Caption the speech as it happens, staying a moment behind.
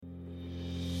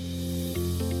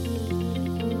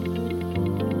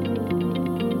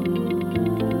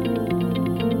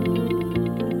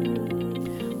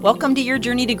Welcome to Your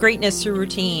Journey to Greatness Through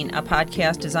Routine, a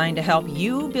podcast designed to help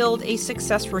you build a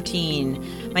success routine.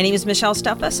 My name is Michelle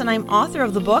Steffes, and I'm author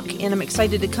of the book, and I'm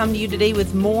excited to come to you today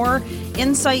with more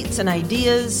insights and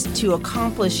ideas to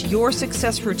accomplish your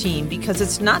success routine, because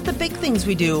it's not the big things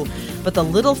we do, but the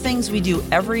little things we do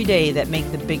every day that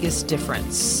make the biggest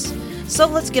difference. So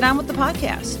let's get on with the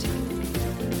podcast.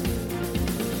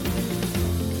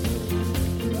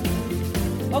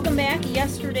 Welcome back.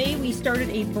 Yesterday we started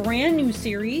a brand new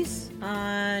series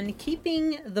on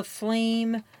keeping the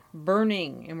flame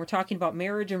burning, and we're talking about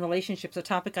marriage and relationships, a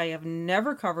topic I have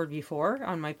never covered before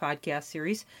on my podcast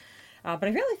series. But I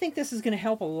really think this is going to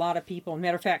help a lot of people.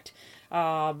 Matter of fact,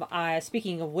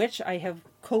 speaking of which, I have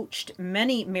coached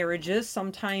many marriages,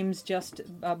 sometimes just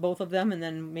both of them, and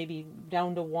then maybe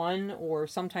down to one, or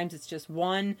sometimes it's just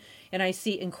one. And I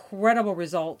see incredible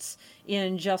results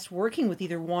in just working with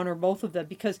either one or both of them,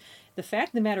 because the fact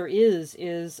of the matter is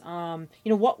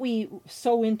what we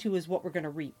sow into is what we're going to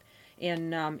reap.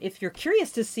 And if you're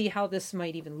curious to see how this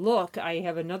might even look, I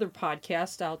have another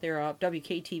podcast out there,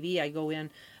 WKTV. I go in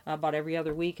about every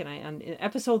other week. And on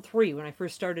episode 3, when I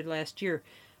first started last year,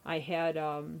 I had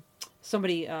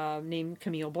somebody named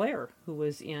Camille Blair who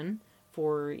was in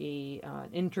for a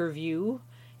interview.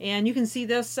 And you can see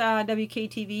this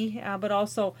WKTV, but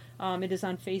also it is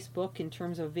on Facebook in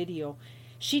terms of video.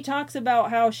 She talks about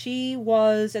how she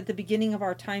was at the beginning of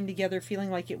our time together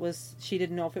feeling like she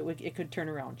didn't know if it could turn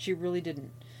around. She really didn't.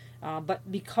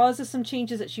 But because of some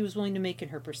changes that she was willing to make in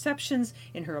her perceptions,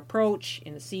 in her approach,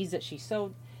 in the seeds that she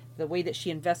sowed, the way that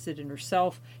she invested in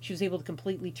herself, she was able to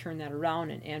completely turn that around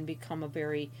and become a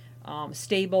very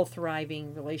stable,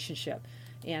 thriving relationship.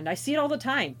 And I see it all the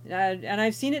time, and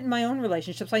I've seen it in my own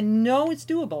relationships. I know it's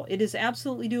doable. It is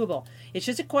absolutely doable. It's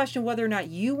just a question whether or not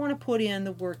you want to put in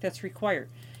the work that's required.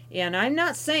 And I'm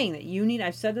not saying that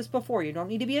I've said this before, you don't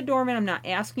need to be a doormat. I'm not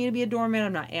asking you to be a doormat.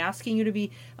 I'm not asking you to be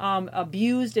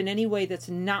abused in any way. That's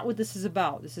not what this is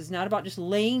about. This is not about just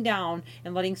laying down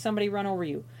and letting somebody run over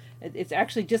you. It's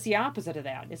actually just the opposite of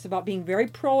that. It's about being very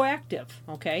proactive,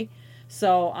 okay?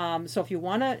 So if you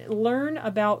want to learn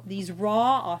about these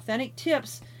raw, authentic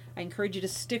tips, I encourage you to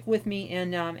stick with me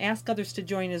and ask others to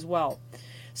join as well.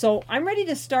 So I'm ready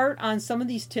to start on some of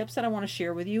these tips that I want to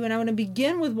share with you, and I want to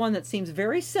begin with one that seems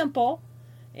very simple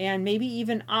and maybe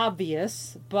even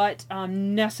obvious, but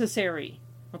necessary.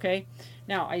 Okay?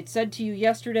 Now, I said to you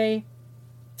yesterday,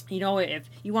 if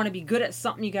you want to be good at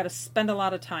something, you got to spend a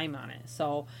lot of time on it.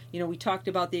 So, we talked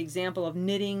about the example of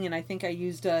knitting, and I think I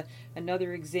used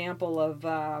another example of,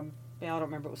 I don't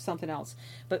remember, it was something else.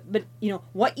 But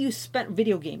what you spent,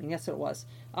 video gaming, that's what it was.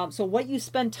 So what you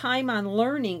spend time on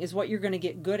learning is what you're going to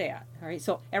get good at. All right.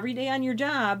 So every day on your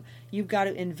job, you've got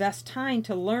to invest time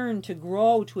to learn, to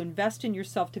grow, to invest in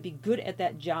yourself, to be good at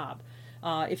that job.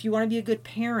 If you want to be a good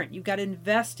parent, you've got to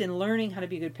invest in learning how to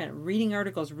be a good parent, reading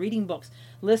articles, reading books,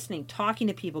 listening, talking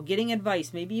to people, getting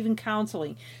advice, maybe even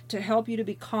counseling to help you to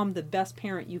become the best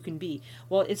parent you can be.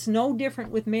 Well, it's no different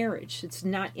with marriage. It's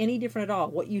not any different at all.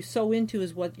 What you sow into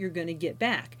is what you're going to get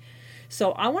back.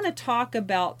 So I want to talk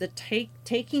about the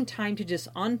taking time to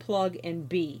just unplug and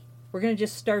be. We're going to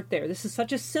just start there. This is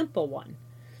such a simple one.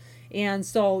 And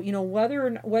so,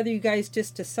 whether you guys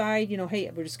just decide,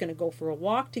 hey, we're just going to go for a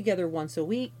walk together once a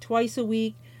week, twice a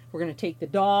week. We're going to take the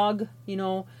dog, we're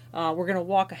going to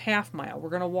walk a half mile. We're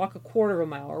going to walk a quarter of a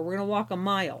mile, or we're going to walk a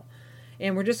mile.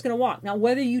 And we're just going to walk. Now,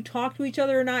 whether you talk to each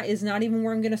other or not is not even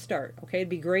where I'm going to start. Okay, it'd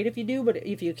be great if you do, but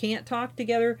if you can't talk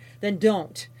together, then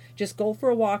don't. Just go for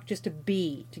a walk just to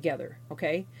be together,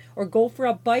 okay? Or go for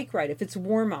a bike ride if it's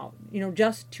warm out,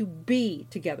 just to be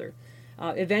together.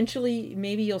 Eventually,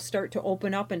 maybe you'll start to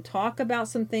open up and talk about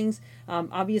some things.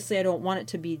 Obviously, I don't want it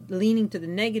to be leaning to the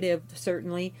negative,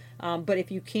 certainly. But if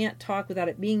you can't talk without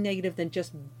it being negative, then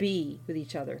just be with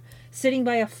each other. Sitting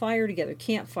by a fire together,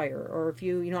 campfire. Or if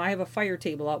I have a fire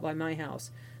table out by my house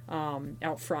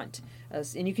out front.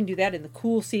 And you can do that in the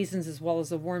cool seasons as well as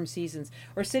the warm seasons.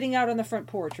 Or sitting out on the front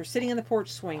porch, or sitting on the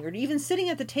porch swing, or even sitting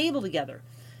at the table together.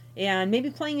 And maybe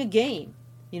playing a game.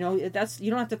 You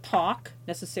don't have to talk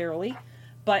necessarily.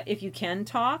 But if you can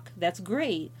talk, that's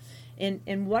great.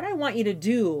 And what I want you to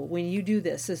do when you do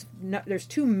this is, there's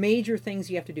 2 major things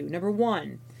you have to do. Number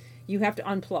 1, you have to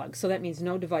unplug. So that means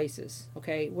no devices,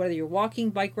 okay? Whether you're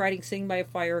walking, bike riding, sitting by a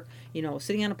fire,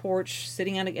 sitting on a porch,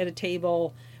 sitting at a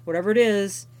table, whatever it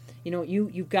is,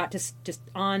 you've got to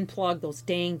just unplug those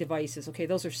dang devices, okay?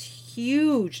 Those are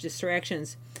huge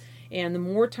distractions. And the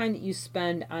more time that you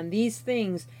spend on these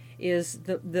things, is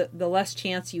the less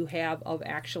chance you have of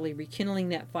actually rekindling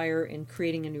that fire and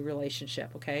creating a new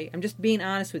relationship, okay? I'm just being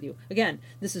honest with you. Again,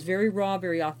 this is very raw,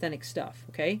 very authentic stuff,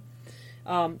 okay?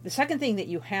 The second thing that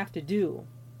you have to do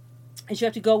is you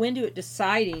have to go into it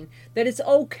deciding that it's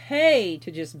okay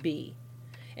to just be,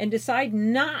 and decide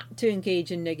not to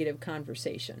engage in negative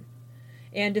conversation,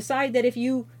 and decide that if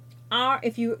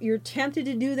you're tempted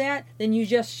to do that, then you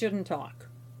just shouldn't talk.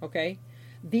 Okay?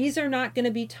 These are not going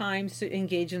to be times to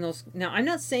engage in those. Now, I'm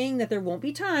not saying that there won't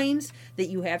be times that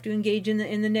you have to engage in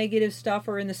the negative stuff,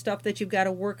 or in the stuff that you've got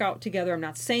to work out together. I'm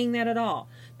not saying that at all.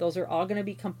 Those are all going to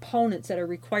be components that are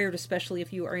required, especially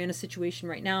if you are in a situation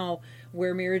right now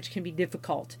where marriage can be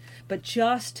difficult. But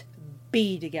just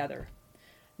be together.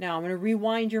 Now, I'm going to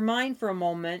rewind your mind for a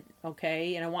moment,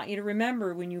 okay? And I want you to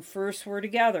remember when you first were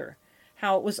together,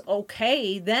 how it was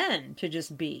okay then to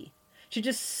just be. To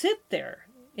just sit there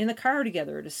in the car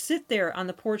together, or to sit there on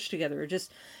the porch together, or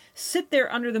just sit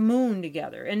there under the moon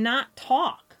together and not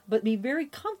talk, but be very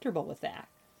comfortable with that.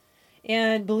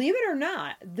 And believe it or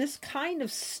not, this kind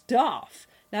of stuff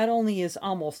not only is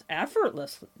almost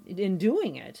effortless in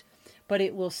doing it, but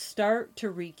it will start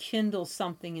to rekindle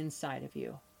something inside of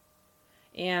you.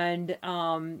 And,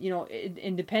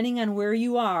 and depending on where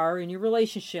you are in your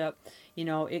relationship,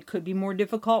 it could be more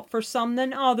difficult for some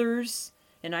than others.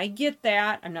 And I get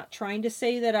that. I'm not trying to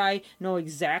say that I know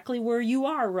exactly where you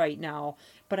are right now,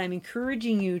 but I'm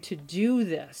encouraging you to do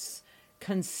this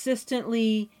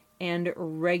consistently and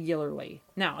regularly.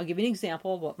 Now, I'll give you an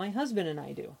example of what my husband and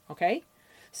I do, okay?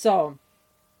 So,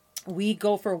 we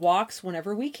go for walks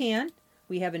whenever we can.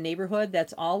 We have a neighborhood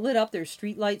that's all lit up. There's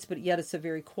street lights, but yet it's a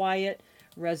very quiet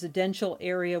residential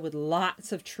area with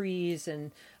lots of trees,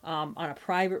 and on a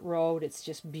private road. It's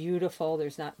just beautiful.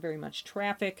 There's not very much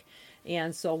traffic.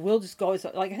 And so we'll just go, I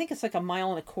think it's like 1.25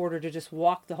 miles to just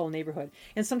walk the whole neighborhood.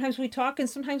 And sometimes we talk and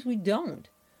sometimes we don't,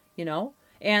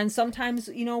 And sometimes,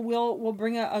 we'll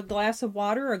bring a glass of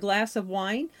water or a glass of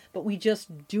wine, but we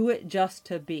just do it just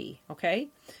to be, okay?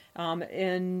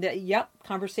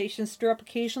 Conversations stir up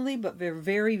occasionally, but they're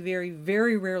very, very,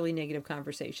 very rarely negative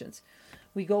conversations.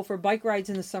 We go for bike rides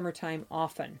in the summertime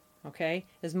often, okay?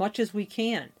 As much as we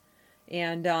can.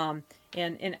 And I'm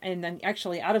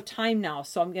actually out of time now,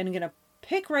 so I'm going to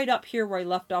pick right up here where I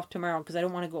left off tomorrow, because I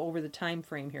don't want to go over the time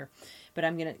frame here. But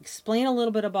I'm going to explain a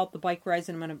little bit about the bike rides,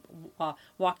 and I'm going to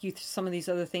walk you through some of these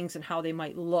other things and how they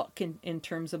might look in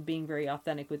terms of being very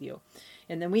authentic with you.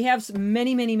 And then we have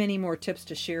many, many, many more tips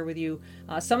to share with you.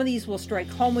 Some of these will strike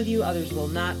home with you, others will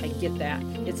not. I get that.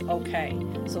 It's okay.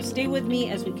 So stay with me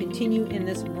as we continue in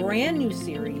this brand new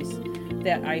series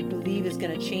that I believe is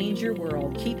going to change your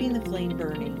world, Keeping the Flame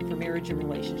Burning for Marriage and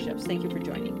Relationships. Thank you for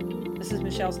joining. This is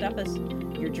Michelle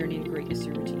Steffes, your Journey to Greatness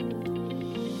routine.